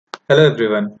Hello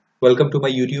everyone, welcome to my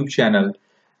YouTube channel.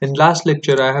 In last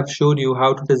lecture I have showed you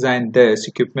how to design this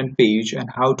equipment page and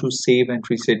how to save and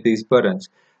reset these buttons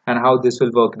and how this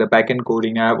will work. The backend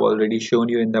coding I have already shown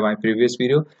you in my previous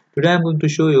video. Today I am going to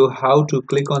show you how to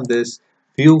click on this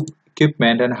view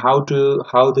equipment and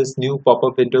how this new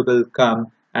pop-up window will come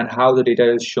and how the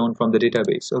data is shown from the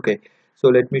database. Okay, so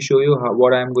let me show you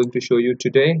what I am going to show you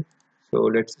today. So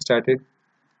let's start it.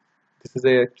 This is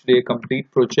actually a complete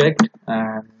project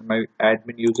and my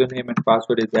admin username and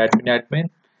password is admin.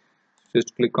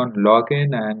 Just click on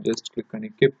login and just click on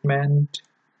equipment.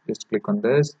 Just click on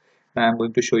this. And I'm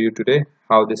going to show you today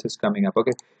how this is coming up.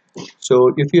 Okay.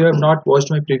 So if you have not watched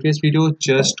my previous video,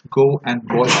 just go and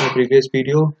watch my previous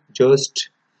video. Just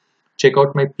check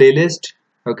out my playlist.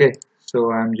 Okay.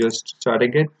 So I'm just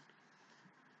starting it.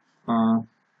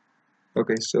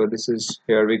 Okay. So this is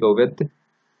here we go with.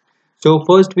 So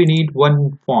first we need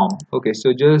one form. Okay,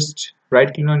 so just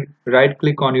right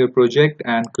click on your project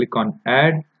and click on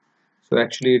add. So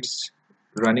actually it's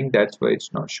running, that's why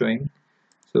it's not showing.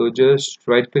 So just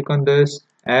right click on this,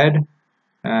 add,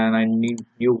 and I need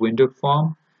new window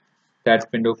form. That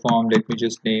window form, let me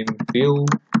just name view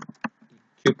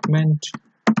equipment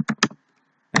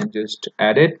and just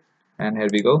add it, and here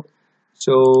we go.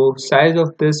 So size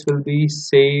of this will be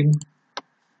same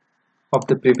of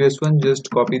the previous one. Just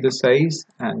copy the size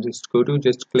and just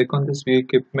click on this view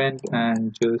equipment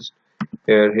and just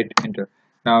here hit enter.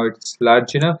 Now it's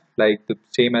large enough, like the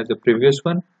same as the previous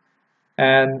one,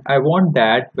 and I want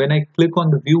that when I click on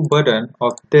the view button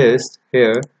of this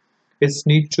here, it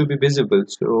needs to be visible.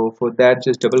 So for that,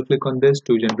 just double click on this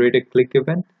to generate a click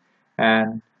event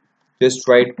and just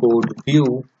write code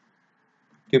view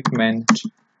equipment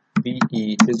ve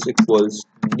is equals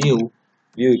new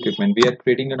view equipment. We are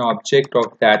creating an object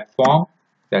of that form,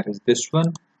 that is this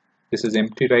one. This is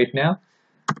empty right now,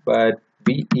 but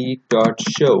ve dot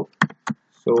show.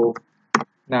 So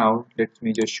now let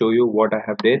me just show you what I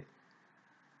have did.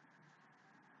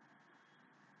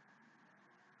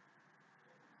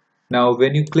 Now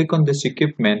when you click on this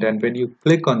equipment and when you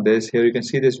click on this, here you can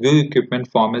see this view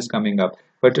equipment form is coming up,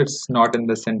 but it's not in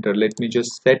the center. Let me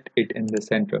just set it in the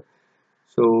center.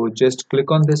 So just click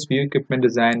on this view equipment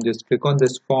design, just click on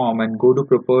this form and go to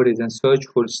properties and search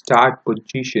for start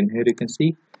position. Here you can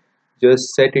see,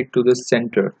 just set it to the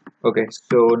center. Okay,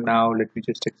 so now let me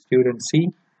just execute and see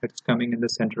if it's coming in the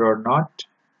center or not.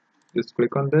 Just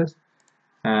click on this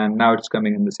and now it's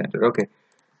coming in the center. Okay,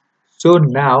 so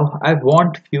now I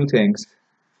want few things.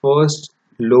 First,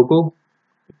 logo.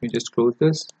 Let me just close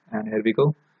this and here we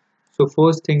go. So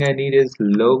first thing I need is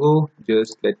logo.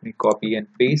 Just let me copy and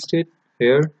paste it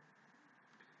here.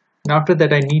 And after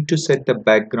that I need to set the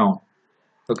background.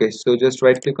 Okay, so just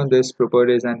right click on this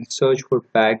properties and search for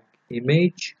background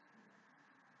image.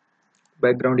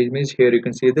 Here you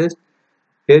can see this.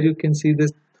 Here you can see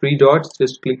this three dots.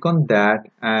 Just click on that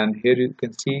and here you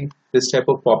can see this type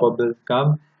of pop-up will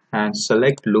come, and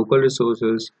select local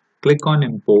resources, click on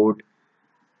import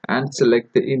and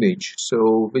select the image.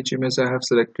 So which image I have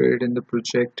selected in the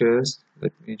project is,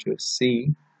 let me just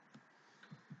see.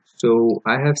 So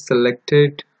I have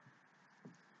selected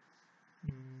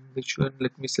which one,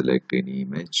 let me select any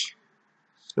image.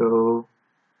 So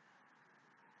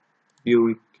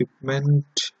view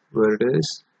equipment, where it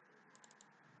is.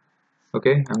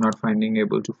 Okay, I'm not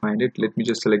able to find it. Let me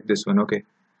just select this one. Okay,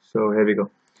 so here we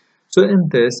go. So in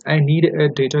this I need a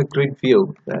data grid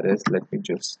view, that is, let me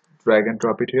just drag and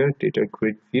drop it here, data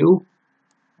grid view,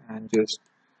 and just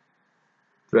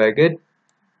drag it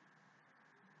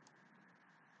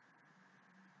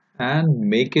and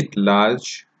make it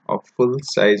large of full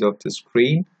size of the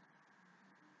screen.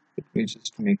 Let me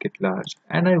just make it large,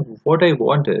 and what I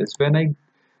want is when I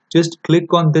just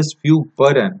click on this view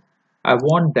button, I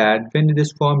want that when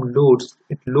this form loads,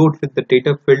 it loads with the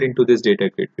data filled into this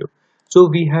data grid view. So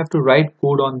we have to write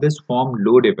code on this form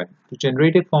load event. To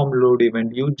generate a form load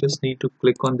event, you just need to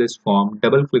click on this form,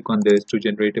 double click on this to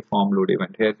generate a form load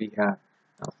event. Here we have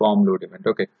a form load event.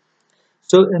 Okay,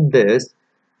 so in this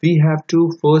we have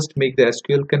to first make the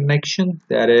SQL connection.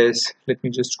 That is, let me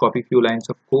just copy few lines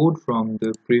of code from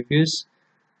the previous.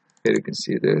 Here you can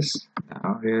see this.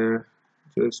 Now here,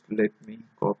 just let me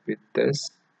copy this.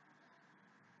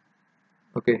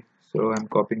 Okay, so I'm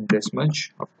copying this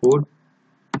much of code.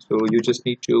 So you just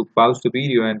need to pause the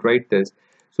video and write this.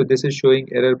 So this is showing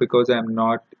error because I'm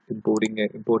not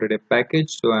imported a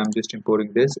package. So I'm just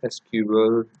importing this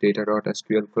SQL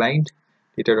data.sql client.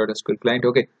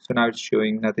 Okay, so now it's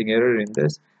showing nothing error in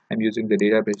this. I'm using the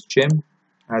database gem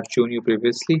I've shown you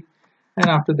previously, and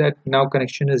after that now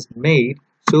connection is made.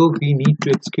 So we need to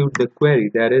execute the query,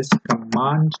 that is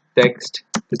command text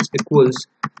is equals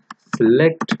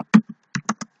select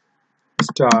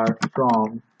star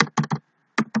from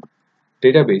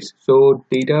database. So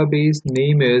database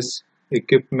name is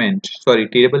equipment, sorry,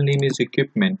 table name is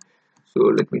equipment. So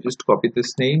let me just copy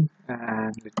this name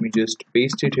and let me just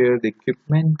paste it here, the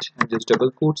equipment, and just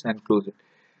double quotes and close it.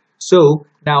 So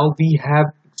now we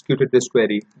have executed this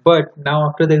query, but now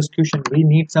after the execution we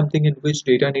need something in which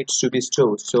data needs to be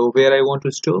stored. So where I want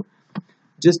to store,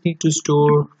 just need to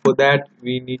store, for that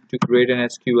we need to create an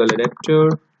SQL adapter.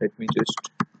 Let me just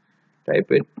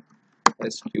type it,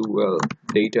 SQL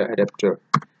data adapter,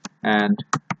 and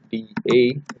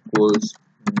DA equals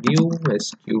new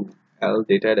SQL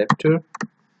data adapter,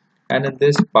 and in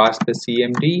this pass the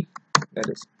CMD, that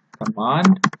is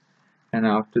command, and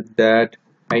after that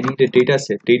I need a data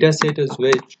set. Data set is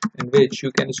in which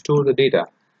you can store the data.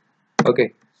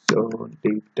 Okay, so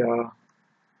data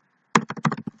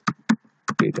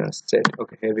set.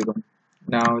 Okay, here we go.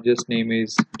 Now just name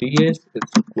is ds, it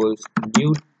equals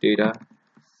new data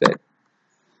set,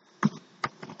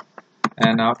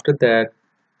 and after that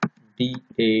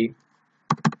da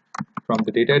from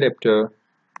the data adapter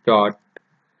dot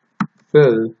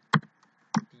fill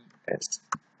ds.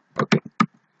 Okay,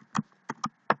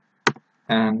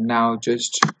 and now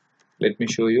just let me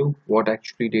show you what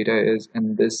actually data is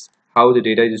in this, how the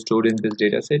data is stored in this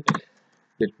data set.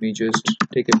 Let me just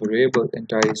take a variable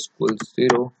entire equals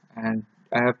 0, and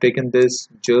I have taken this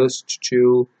just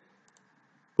to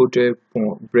put a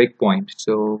breakpoint.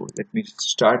 So let me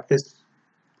start this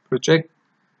project.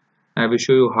 I will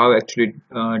show you how actually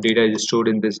data is stored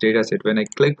in this data set. When I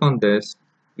click on this,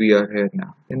 we are here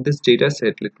now in this data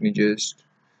set. Let me just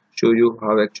show you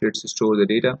how actually it's store the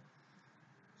data.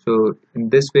 So in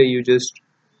this way, you just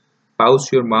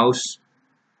pause your mouse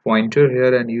pointer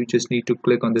here and you just need to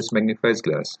click on this magnifies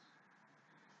glass,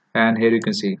 and here you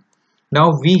can see now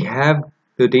we have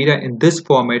the data in this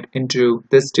format into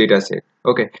this data set.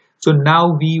 Okay, so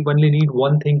now we only need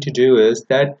one thing to do, is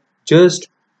that just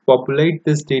populate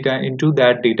this data into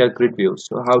that data grid view.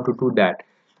 So how to do that?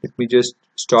 Let me just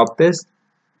stop this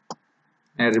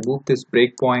and remove this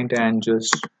breakpoint and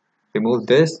just remove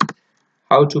this.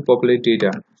 How to populate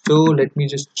data? So let me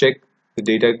just check the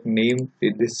data name.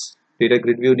 This data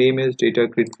grid view name is data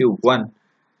grid view 1.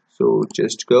 So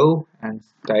just go and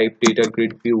type data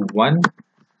grid view 1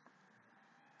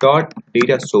 dot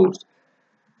data source.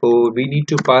 So we need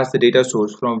to pass the data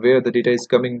source from where the data is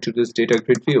coming to this data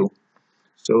grid view.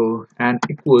 So and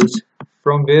equals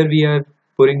from where we are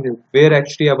putting where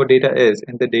actually our data is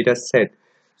in the data set.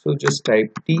 So just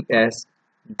type ts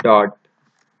dot,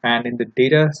 and in the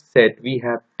data set we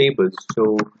have tables.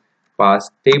 So pass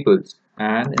tables,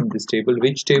 and in this table,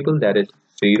 which table? That is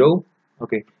 0.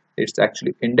 Okay, it's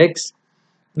actually index,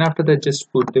 and after that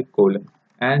just put the colon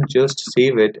and just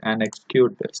save it and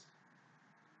execute this.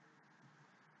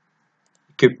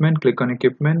 Equipment, click on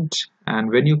equipment, and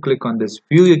when you click on this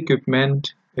view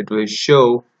equipment, it will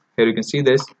show, here you can see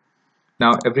this,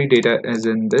 now every data is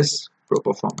in this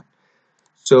proper format.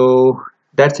 So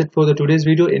that's it for the today's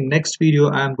video. In next video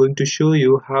I am going to show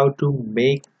you how to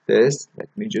make this. Let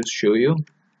me just show you.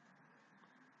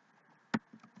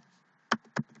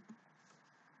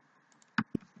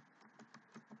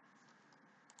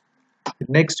 In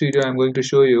next video I'm going to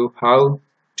show you how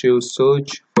to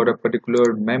search for a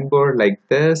particular member like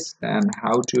this, and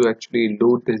how to actually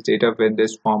load this data when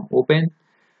this form open.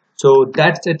 So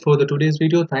that's it for the today's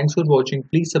video. Thanks for watching.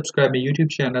 Please subscribe my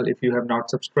YouTube channel if you have not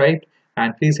subscribed,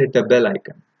 and please hit the bell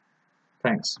icon.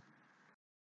 Thanks.